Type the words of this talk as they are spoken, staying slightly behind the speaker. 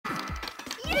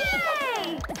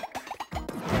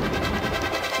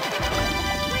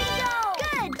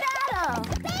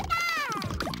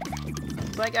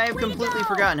like I have completely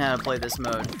forgotten how to play this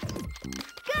mode.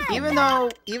 Even though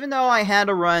I had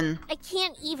a run. I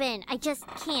can't even. I just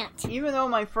can't. Even though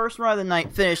my first run of the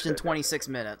night finished in 26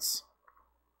 minutes.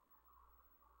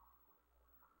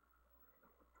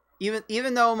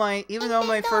 Even though my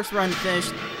first run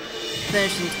finished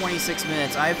in 26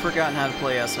 minutes, I've forgotten how to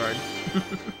play S-Hard.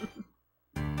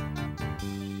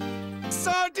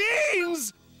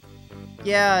 Sardines!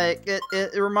 Yeah,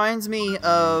 it reminds me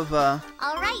of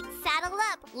Alright, saddle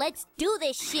up. Let's do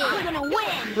this shit. I'm gonna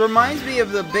win! reminds me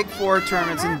of the Big Four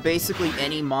tournaments in basically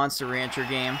any Monster Rancher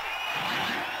game.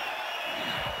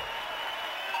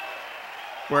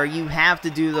 Where you have to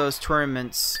do those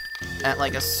tournaments at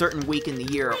like a certain week in the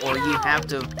year, or you have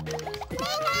to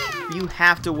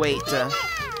wait to...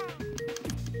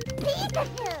 Way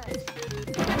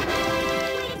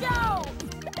to go!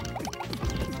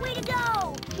 Way to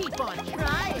go! Keep on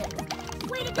trying.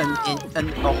 Way to go!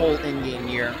 a whole in-game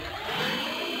year.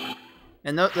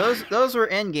 And those were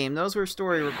end-game. Those were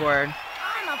story required.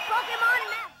 I'm a Pokemon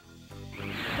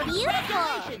map.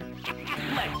 Beautiful.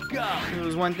 Let's go! It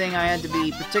was one thing I had to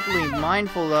be particularly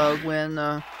mindful of when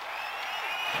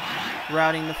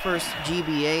routing the first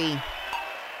GBA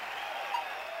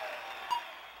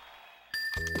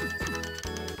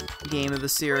game of the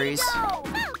series.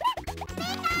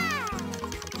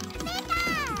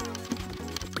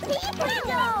 Way to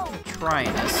go!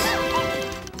 Trying this.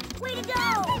 Way to go!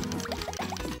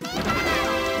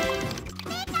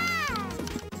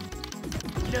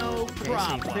 No Okay, so you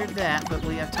problem. cleared that, but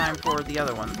we have time for the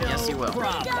other one. Yes, you will.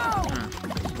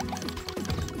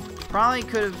 Probably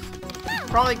could have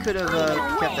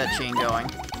kept that chain going.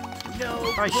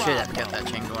 No Probably should have kept that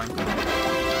chain going.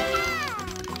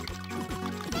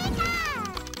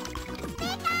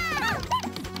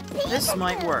 This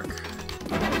might work.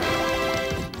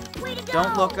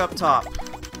 Don't look up top.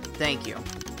 Thank you.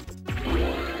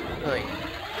 Wait.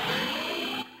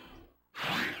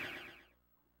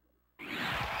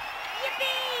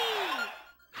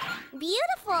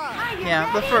 Beautiful!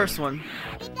 Yeah, the first one.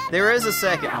 There is a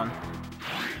second one.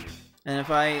 And if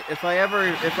I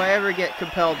ever get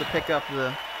compelled to pick up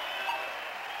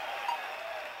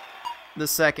the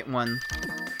second one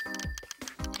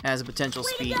as a potential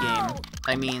speed game,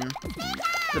 I mean,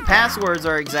 the passwords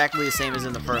are exactly the same as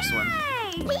in the first one.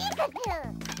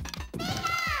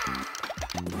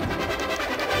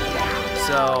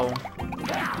 So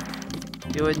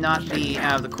it would not be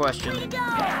out of the question. Maybe?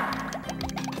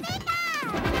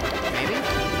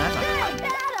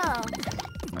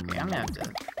 Okay, I'm gonna have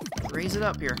to raise it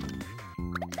up here.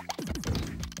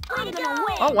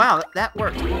 Oh wow, that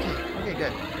worked. Okay,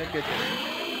 good. Good.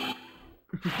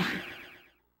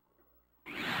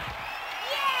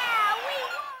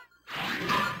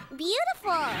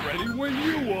 Beautiful! Ready when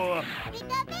you are.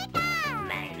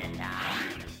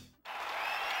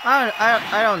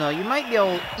 I don't know. You might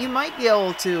be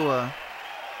able to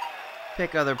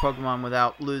pick other Pokemon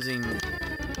without losing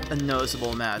a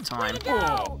noticeable amount of time.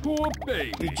 Oh, poor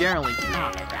baby. You generally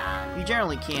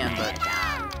can, but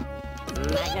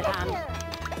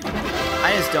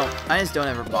I just don't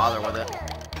ever bother with it.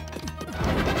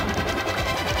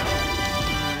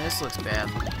 This looks bad.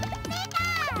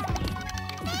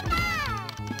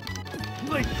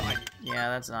 Yeah,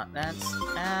 that's not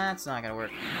gonna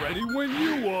work. Ready when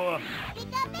you are.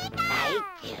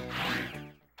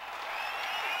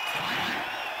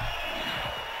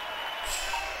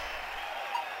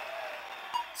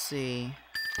 Let's see.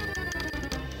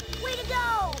 Way to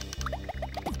go!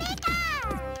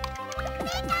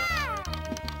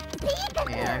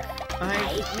 Yeah,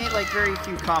 I've made like very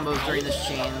few combos during this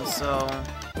chain, so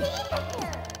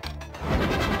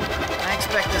I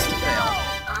expect this to fail.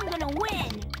 I'm gonna win!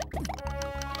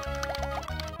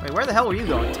 Wait, where the hell were you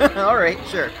going? All right,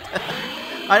 sure.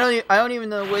 I don't even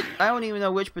know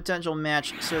which potential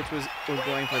match Search was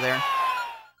going for there.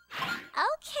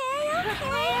 Okay.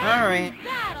 All right.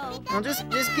 Well, just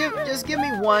give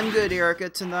me one good Erica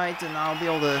tonight, and I'll be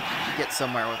able to get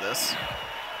somewhere with this.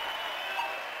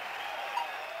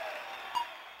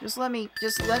 Just let me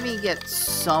get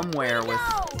somewhere with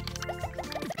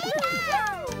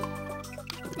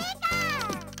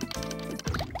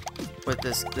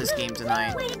this game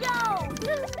tonight. Way to go!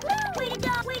 Way to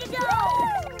go! Way to go!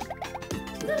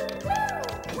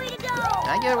 Way to go! Can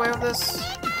I get away with this?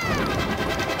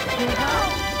 Way to go!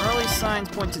 Early signs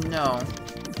point to no.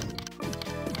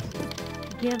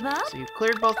 Give up? So you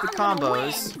cleared both the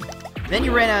combos. Then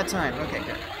you ran out of time. Okay,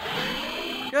 good.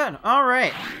 Good. All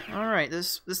right.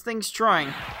 This thing's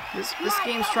trying. This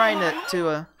game's trying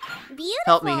to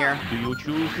help me here. Do you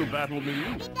choose to battle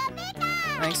me?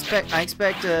 I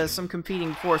expect some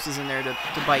competing forces in there to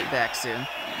bite back soon.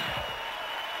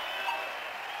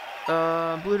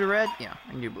 Blue to red? Yeah,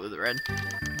 I can do blue to red.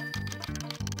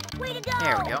 Way to go.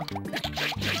 There we go.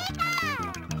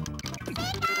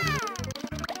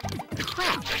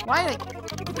 Crap! Why did I...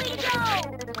 Way to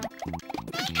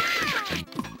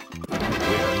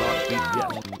We're not beat yet.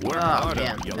 Work Oh harder,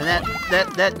 man, young and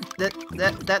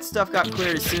that stuff got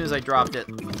cleared as soon as I dropped it.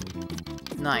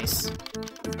 Nice.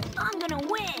 go. I'm gonna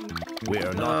win.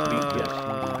 We're not beat yet.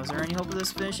 Is there any hope of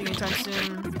this finishing anytime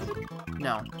soon?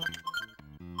 No.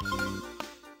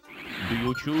 Do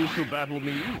you choose to battle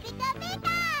me?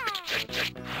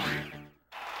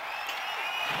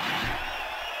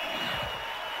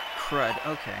 Crud.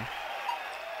 Okay.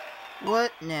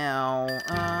 What now?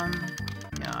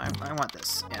 Yeah, I want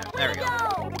this. Yeah, there we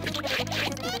go.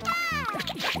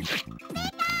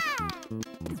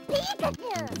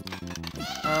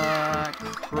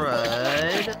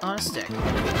 Crud on a stick.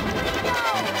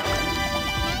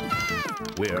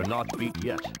 We're not beat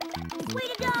yet. Way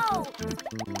to go.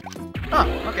 Oh,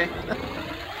 okay.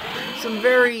 Some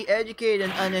very educated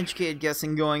and uneducated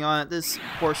guessing going on at this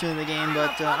portion of the game,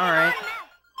 but alright.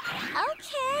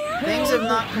 Okay. Things have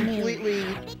not completely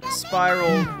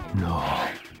spiraled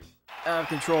out of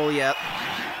control yet.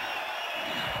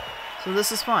 So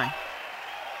this is fine.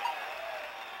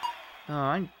 Oh,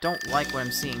 I don't like what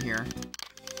I'm seeing here.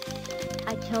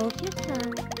 I told you so.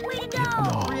 Way to go.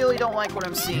 I really don't like what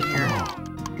I'm seeing here.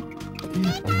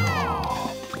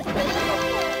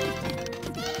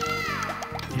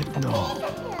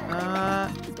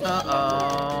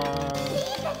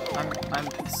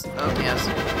 Oh, yes.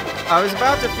 I was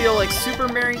about to feel like super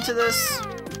married to this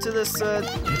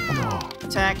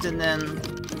tact, and then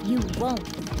You won't.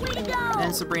 Way to go.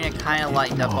 then Sabrina kind of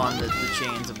lightened up on the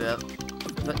chains a bit.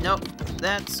 But nope,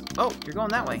 that's... Oh, you're going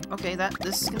that way. Okay,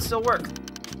 this can still work.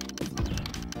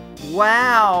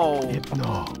 Wow.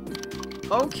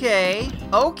 Okay.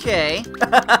 Okay.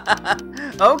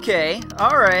 Okay.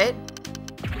 Alright.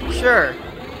 Sure.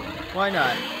 Why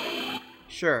not?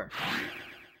 Sure.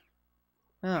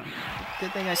 Oh,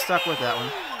 good thing I stuck with that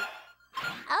one.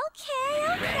 Okay.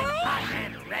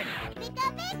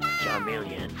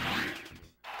 Charmeleon.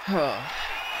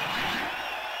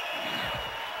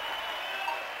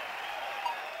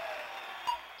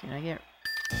 Can I get...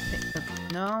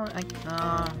 No,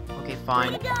 okay,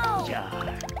 fine. Way to go.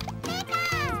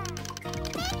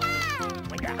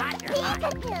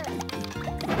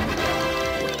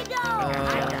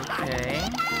 Okay.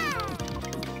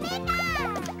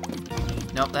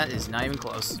 Nope, that is not even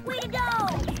close. Way to go.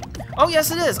 Oh,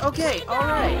 yes, it is! Okay,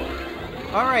 alright.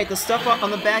 Alright, the stuff on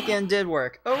the back end did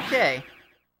work. Okay.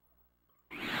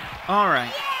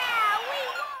 Alright. Yeah, we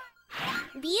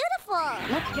won. Beautiful.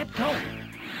 Let's get going.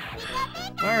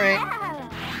 Alright.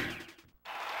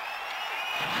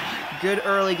 Good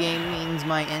early game means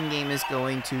my end game is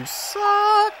going to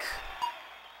suck.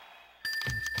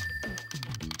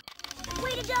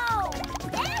 Way to go.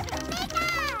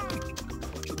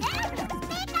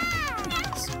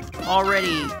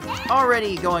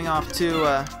 Already going off to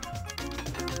an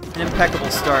impeccable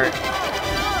start.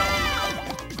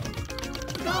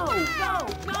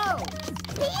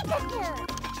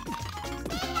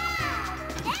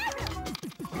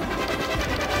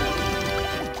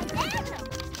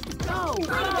 Go.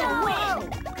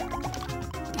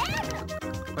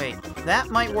 Wait, that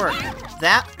might work.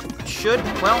 That should...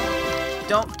 Well,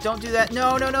 don't do that.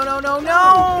 No!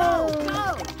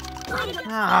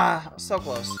 Ah, so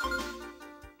close.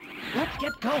 Let's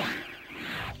get going.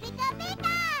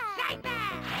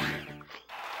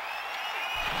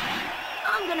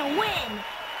 I'm gonna win.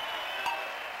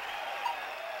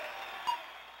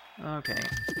 Okay,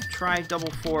 try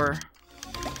double 4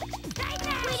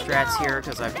 strats here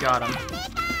because I've got them.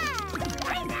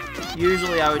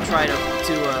 Usually I would try to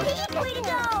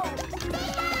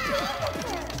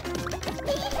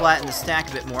flatten the stack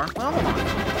a bit more. Well, hold on.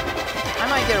 I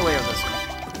might get away with this one.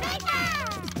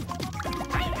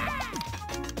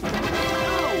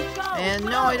 And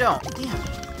no, I don't. Damn.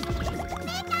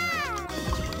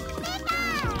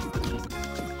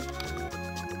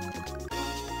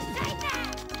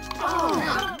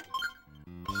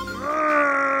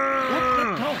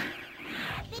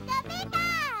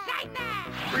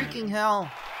 Freaking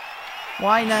hell.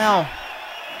 Why now?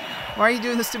 Why are you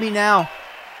doing this to me now?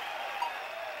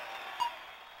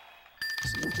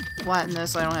 Flatten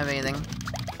this, I don't have anything.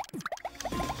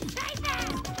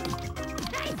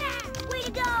 Way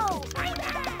to go.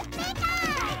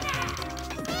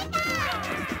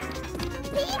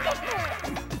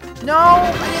 No!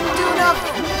 I didn't do enough!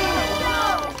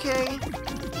 Okay.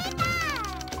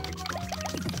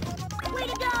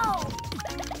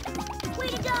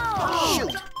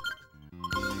 Shoot!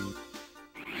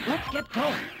 Let's get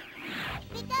going.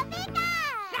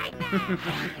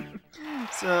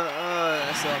 So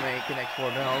many Connect 4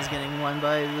 battles getting won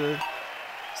by the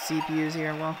CPUs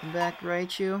here. Welcome back,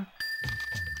 Raichu.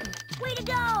 Way to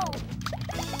go!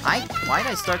 Why'd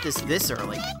I start this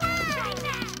early?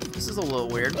 This is a little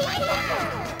weird. Way to go!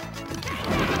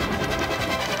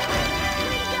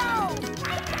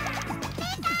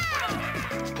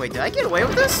 Wait, did I get away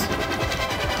with this?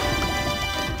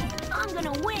 I'm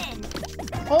gonna win!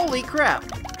 Holy crap!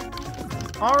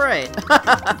 Alright.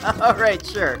 Alright,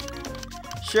 sure.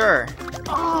 Sure.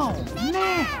 Oh,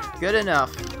 man. Good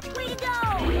enough. Way to go!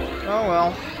 Oh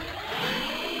well.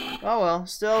 Oh well,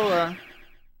 still,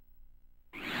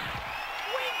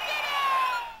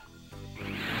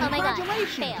 Oh my god,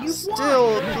 Congratulations, fail. you've won.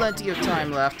 still plenty of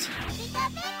time left.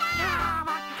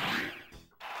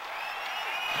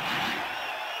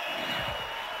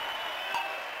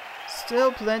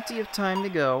 Still plenty of time to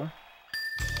go.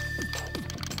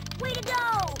 Way to go!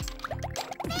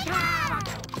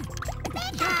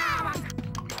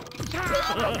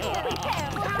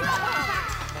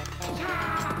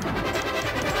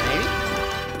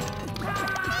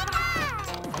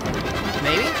 Maybe?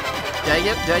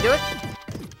 Maybe? Did I do it?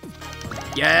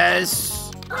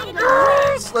 Yes!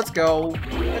 Yes! Let's go.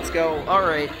 Let's go.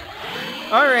 Alright.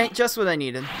 Alright, just what I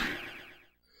needed.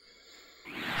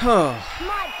 My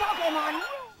Pokemon!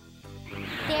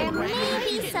 There may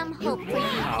be some hope for you,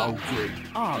 How kids. good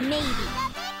are you? Maybe.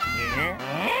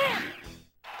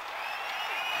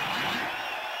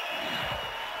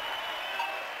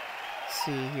 Let's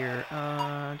see here.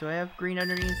 Do I have green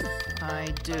underneath?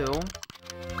 I do.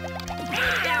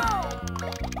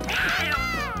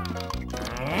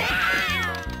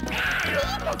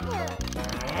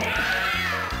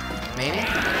 Maybe? Okay,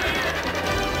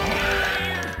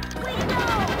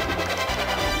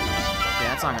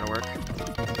 that's not gonna work.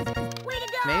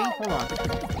 Maybe? Hold on.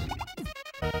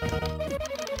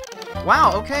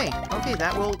 Wow, okay. Okay,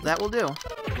 that will do.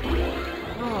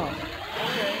 Oh,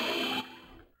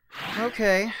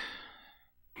 okay.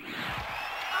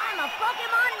 I'm a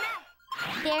Pokemon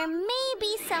now! There may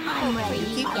be some hope for you,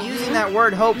 Keep kids. using that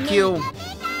word hope, Q.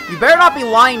 You better not be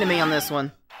lying to me on this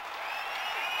one.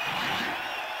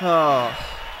 Oh.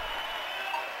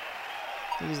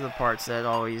 These are the parts that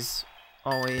always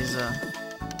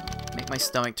make my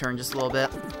stomach turn just a little bit.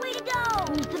 Way to go!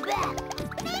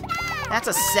 That's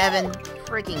a 7.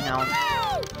 Freaking hell.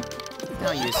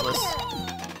 How useless.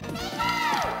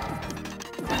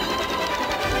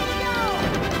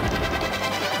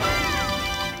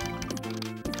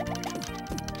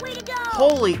 Way to go!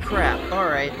 Holy crap.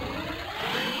 Alright.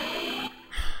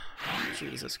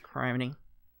 Jesus criminy.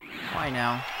 Why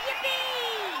now?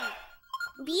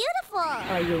 Yippee! Beautiful.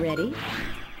 Are you ready?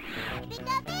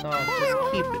 Oh,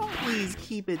 just keep it. Please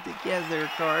keep it together,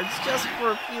 cards. Just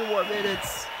for a few more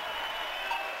minutes.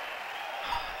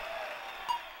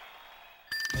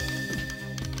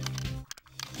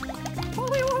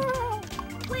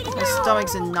 My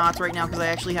stomach's in knots right now because I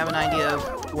actually have an idea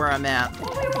of where I'm at.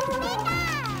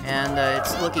 And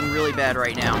it's looking really bad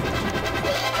right now.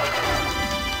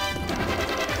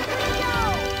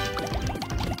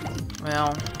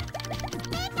 Well,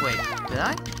 wait, did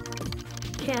I?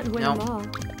 Can't win Nope. them all.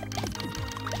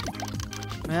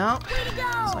 Well,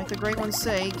 it's like the great ones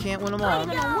say, can't win them all. I'm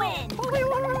gonna win!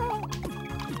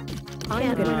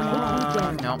 I'm gonna take you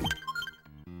down. Nope.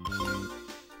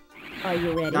 Are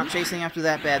you ready? Not chasing after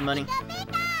that bad money.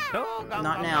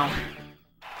 Not now.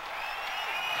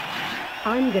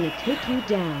 I'm gonna take you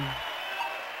down.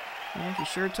 Yeah, you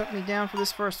sure took me down for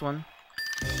this first one.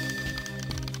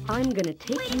 I'm gonna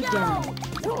take you down.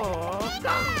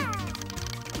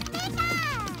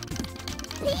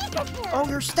 Oh,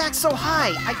 your stack's so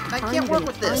high! I can't work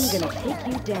with this! I'm gonna take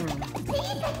you down.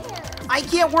 I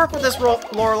can't work with this,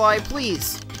 Lorelei,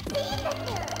 please!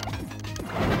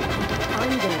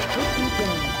 I'm gonna take you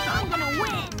down. I'm gonna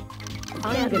win!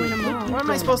 I'm gonna win them all. What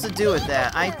am I supposed to do with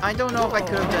that? I don't know if I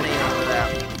could have done anything with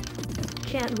that.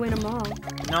 Can't win them all.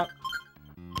 Nope.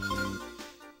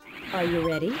 Are you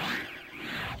ready?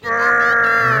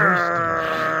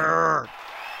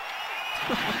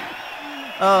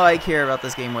 Oh, I care about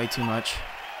this game way too much.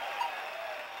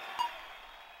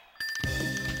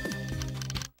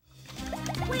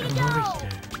 Way to go!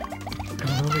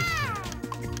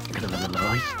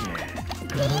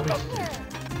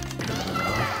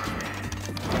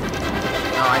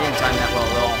 No, I didn't time that well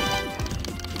at all.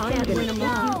 I'm gonna take you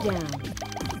down.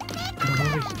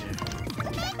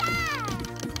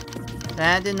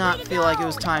 That did not feel like it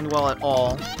was timed well at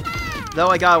all. Though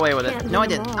I got away with it. No, I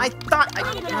didn't. I thought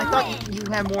you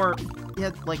had more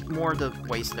had like more to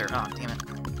waste there. Oh, damn it.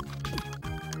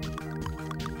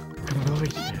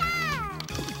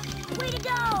 Way to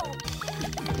go!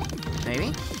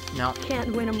 Maybe? No.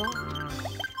 Can't win them all.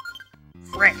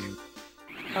 Frick!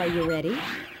 Are you ready?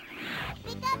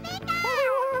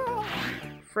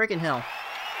 Frickin' hell.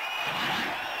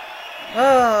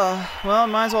 Well,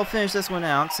 might as well finish this one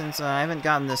out since I haven't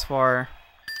gotten this far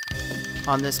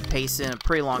on this pace in a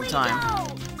pretty long time.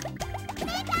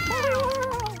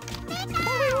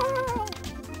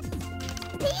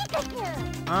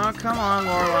 Oh, come on,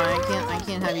 Lorelai. I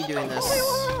can't have you doing this.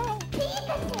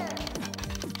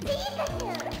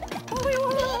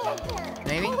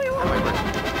 Maybe? That might work.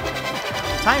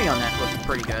 Timing on that looked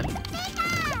pretty good.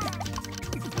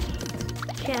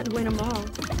 Can't win them all.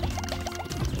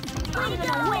 I'm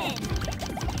gonna win!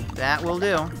 That will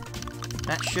do.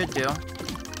 That should do.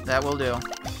 That will do.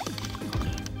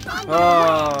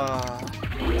 Oh,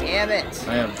 damn it!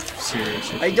 I have serious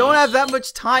issues. I don't have that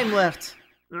much time left.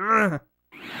 Ugh.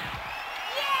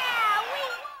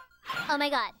 Oh my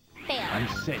god. Fail. I'm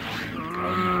safe.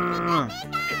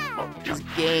 This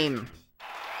game.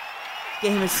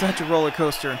 Game is such a roller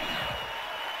coaster.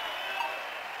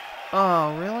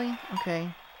 Oh, really?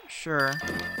 Okay. Sure.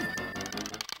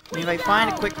 I mean, if I find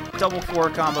a quick double 4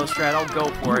 combo strat, I'll go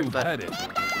for it, but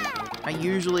I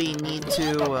usually need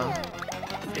to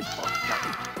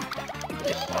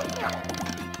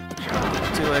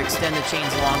extend the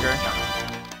chains longer,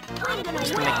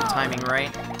 just to make the timing right.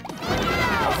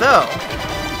 Although,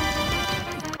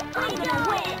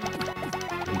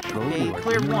 okay, you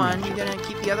cleared one, you gonna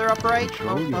keep the other upright?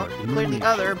 Oh, cleared the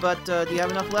other, but do you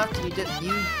have enough left? You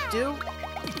do?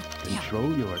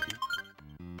 Control your.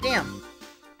 Damn.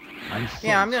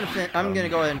 Yeah, I'm gonna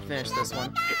go ahead and finish this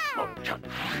one.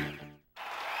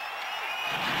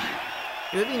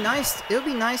 It would be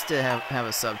nice to have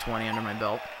a sub 20 under my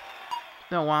belt. It's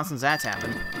been a while since that's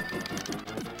happened.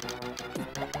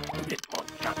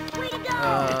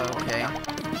 Okay.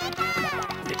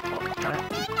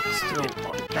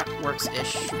 That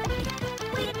works-ish.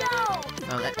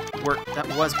 Oh, that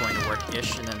was going to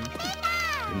work-ish, and then...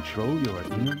 Control your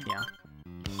inner. Yeah.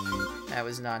 That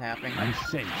was not happening. I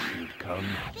sensed you'd come.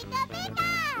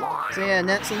 So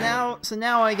yeah, so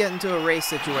now I get into a race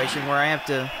situation where I have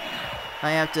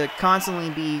to constantly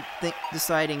be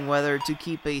deciding whether to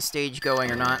keep a stage going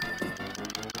or not.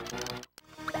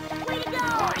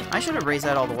 I should have raised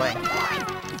that all the way.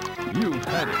 You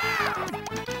had it.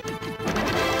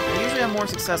 I usually have more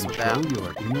success with that. Control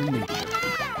your inner nature.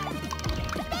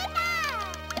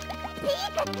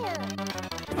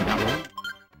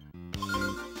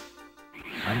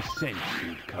 I sensed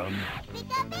you'd come.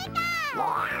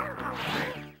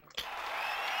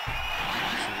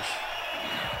 Sheesh.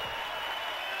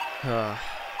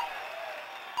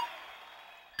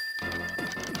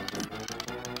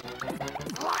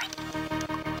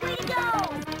 Way to go!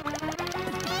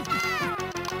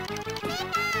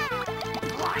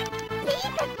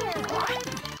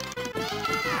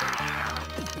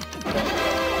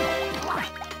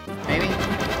 Maybe?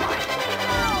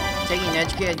 Taking an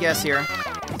educated guess here.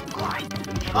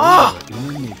 Oh!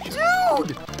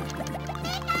 Dude!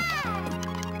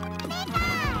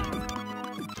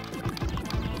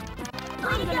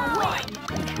 I'm gonna win!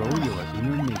 Control your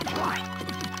inner nature.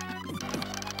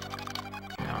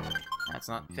 No, that's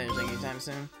not finishing anytime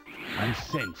soon. I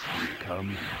sensed you'd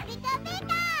come.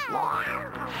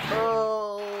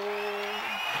 Oh.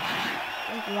 I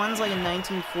think one's like in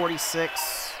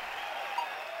 1946.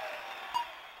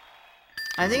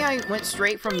 I think I went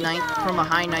straight from a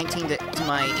high 19 to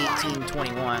my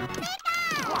 1821.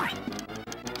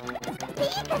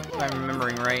 If I'm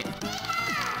remembering right.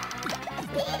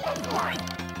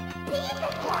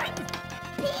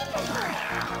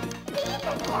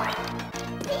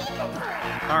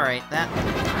 Alright, that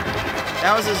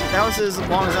was as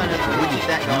long as I could keep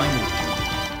that going.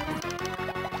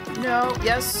 No,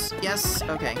 yes,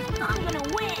 okay. I'm gonna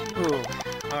win! Ooh,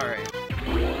 alright.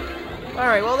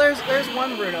 Alright, well there's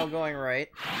one Bruno going right.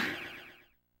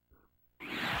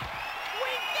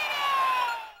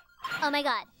 Oh my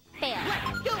god. Fail.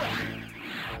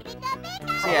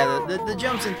 So yeah, the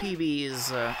jumps in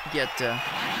PBs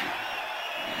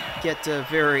get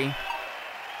very,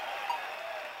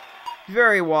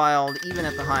 very wild, even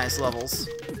at the highest levels.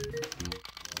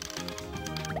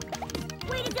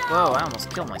 Whoa, I almost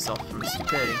killed myself from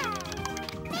stupidity.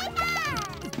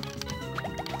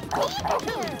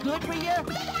 Good for you?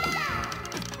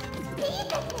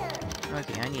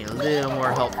 Okay, I need a little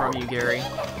more help from you, Gary.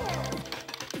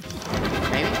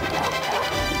 Maybe?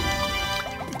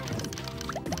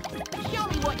 Show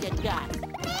me what you got.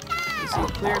 so you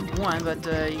cleared one, but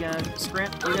you gonna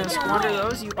squander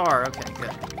those? You are. Okay,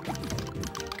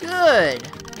 good.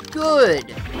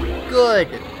 Good.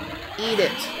 Eat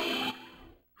it.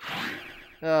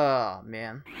 Oh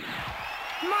man.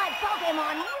 My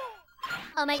Pokemon.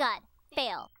 Oh my god.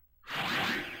 Fail.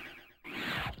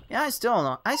 Yeah, I still don't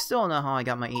know how I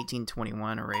got my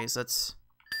 1821 arrays. That's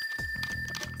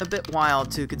a bit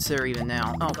wild to consider even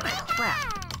now. Oh crap.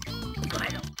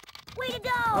 Way to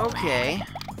go. Okay.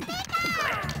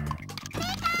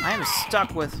 I am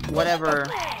stuck with whatever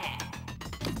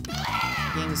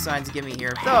game decides to give me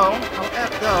here. Though,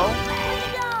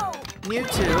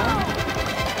 Mewtwo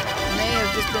may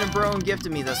have just been a bro and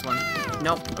gifted me this one.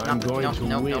 Nope. Nope.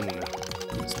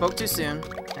 Spoke too soon,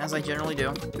 as I generally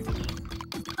do.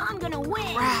 I'm gonna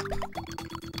win. Crap!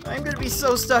 I'm gonna be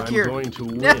so stuck here. I'm going to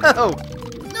win. No!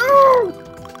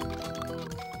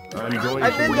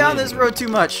 I've been down this road too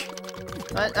much.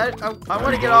 I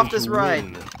want to get off this ride.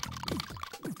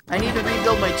 I need to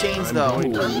rebuild my chains though.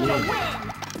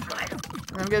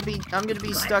 I'm gonna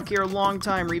be stuck here a long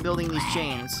time rebuilding these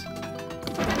chains.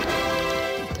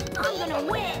 I'm gonna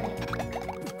win.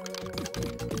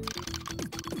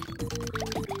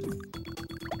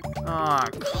 Aw,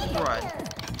 crud.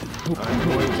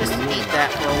 Just eat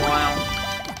that for a while.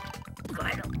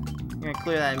 I'm gonna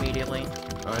clear that immediately.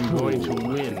 I'm going to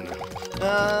win.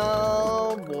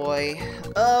 Oh boy.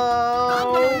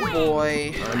 Oh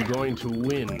boy. I'm going to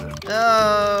win.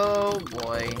 Oh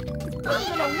boy.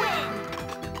 I'm gonna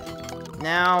win.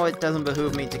 Now it doesn't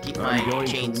behoove me to keep my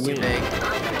chains too big I'm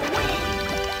gonna win.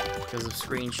 because of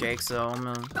screen shake, so I'm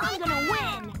I'm gonna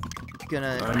win.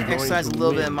 gonna I'm going exercise a to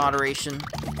little bit of win. moderation.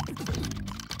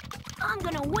 I'm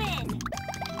gonna win.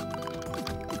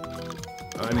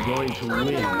 I'm going to I'm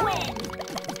win. gonna win.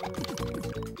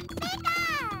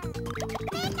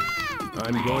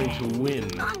 I'm going to win.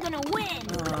 I'm gonna win.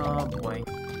 Oh boy.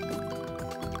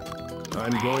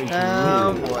 I'm going to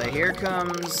Oh win. boy. Here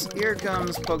comes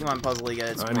Pokemon Puzzle League at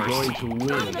its I'm worst. going to I'm win.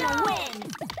 gonna win.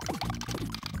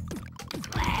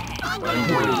 I'm I'm gonna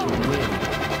going to win. win.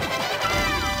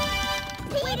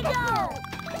 Way to go.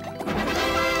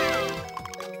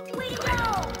 Way to go.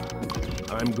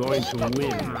 I'm going to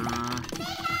win.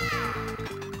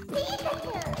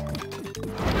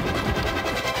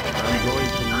 I'm going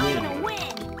to I'm win. gonna win.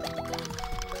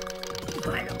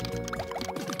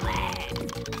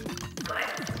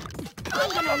 I'm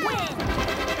gonna win.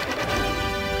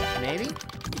 Maybe?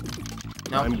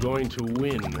 Nope. I'm going to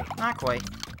win. Not quite.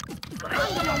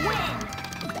 I'm gonna win.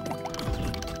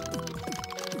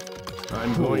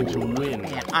 I'm going to win.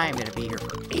 Man, I am gonna be here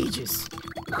for ages.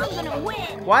 I'm gonna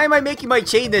win. Why am I making my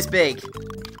chain this big?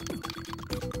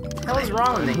 What the hell is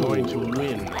wrong with I'm me? going to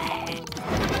win. I'm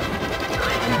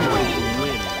going to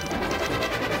win.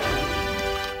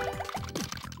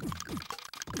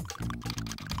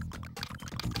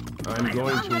 I'm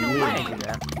going to Why did I win. do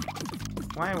that?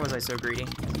 Why was I so greedy?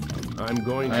 I'm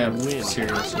going I to have win.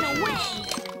 serious I'm gonna issues. win.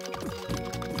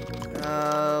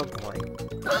 Oh boy.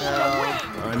 I'm gonna win.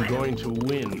 I'm going to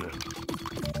win. I'm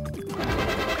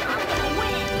gonna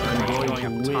win. I'm going Going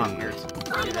up to top win. here. I'm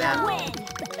Do gonna that. win.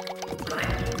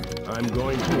 I'm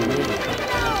going to win.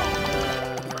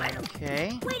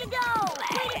 Okay. Way to go.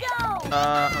 Way to go.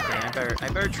 Okay, I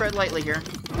better tread lightly here.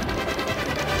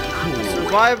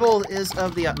 Survival is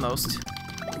of the utmost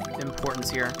importance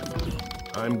here.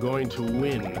 I'm going to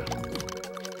win.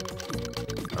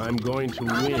 I'm going to I'm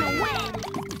gonna win. win.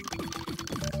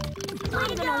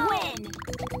 I'm gonna win.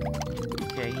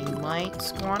 Okay, he might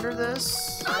squander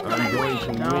this. I'm going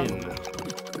to No. win.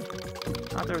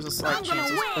 Thought there was a slight I'm gonna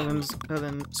chance win. of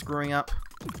him screwing up.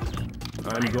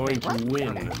 I'm going to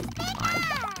win. Fine.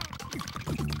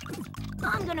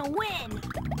 I'm gonna win.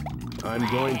 I'm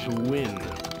going to win.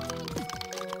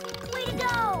 Way to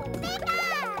go.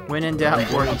 When in doubt, I'm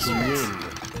going work to win.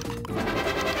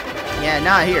 Yeah,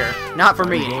 not here. Not for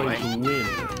me, I'm going anyway. to win.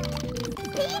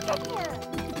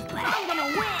 I'm gonna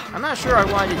win. I'm not sure I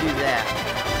wanted to do that.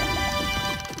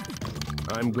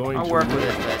 I'm going I'll to work win. with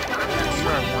it, but I'm not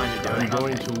sure I wanted to do I'm it.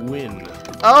 going Okay. to win.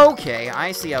 Okay,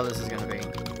 I see how this is gonna be.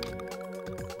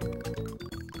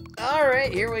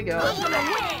 Alright, here we go. I'm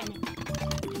gonna win.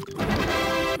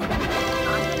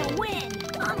 I'm gonna win.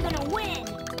 I'm gonna win.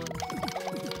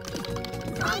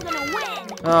 I'm gonna win.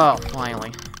 Oh,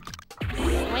 finally.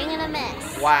 Swing and a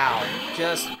miss. Wow.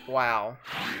 Just wow.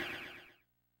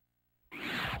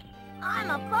 I'm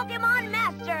a Pokemon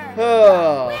master.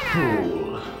 Oh.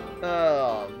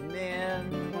 Oh, man.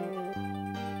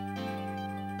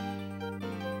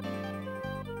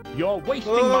 You're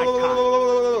wasting my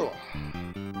time.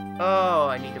 Oh,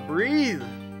 I need to breathe.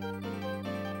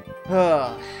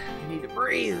 Oh, I need to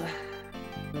breathe.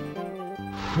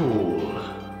 Fool.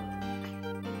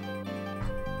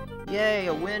 Yay,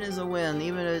 a win is a win,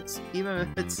 even if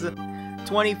it's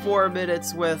 24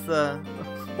 minutes with a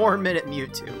 4-minute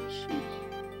Mewtwo.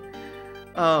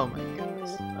 Oh my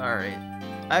goodness. Alright.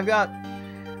 I've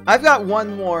got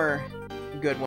one more good one.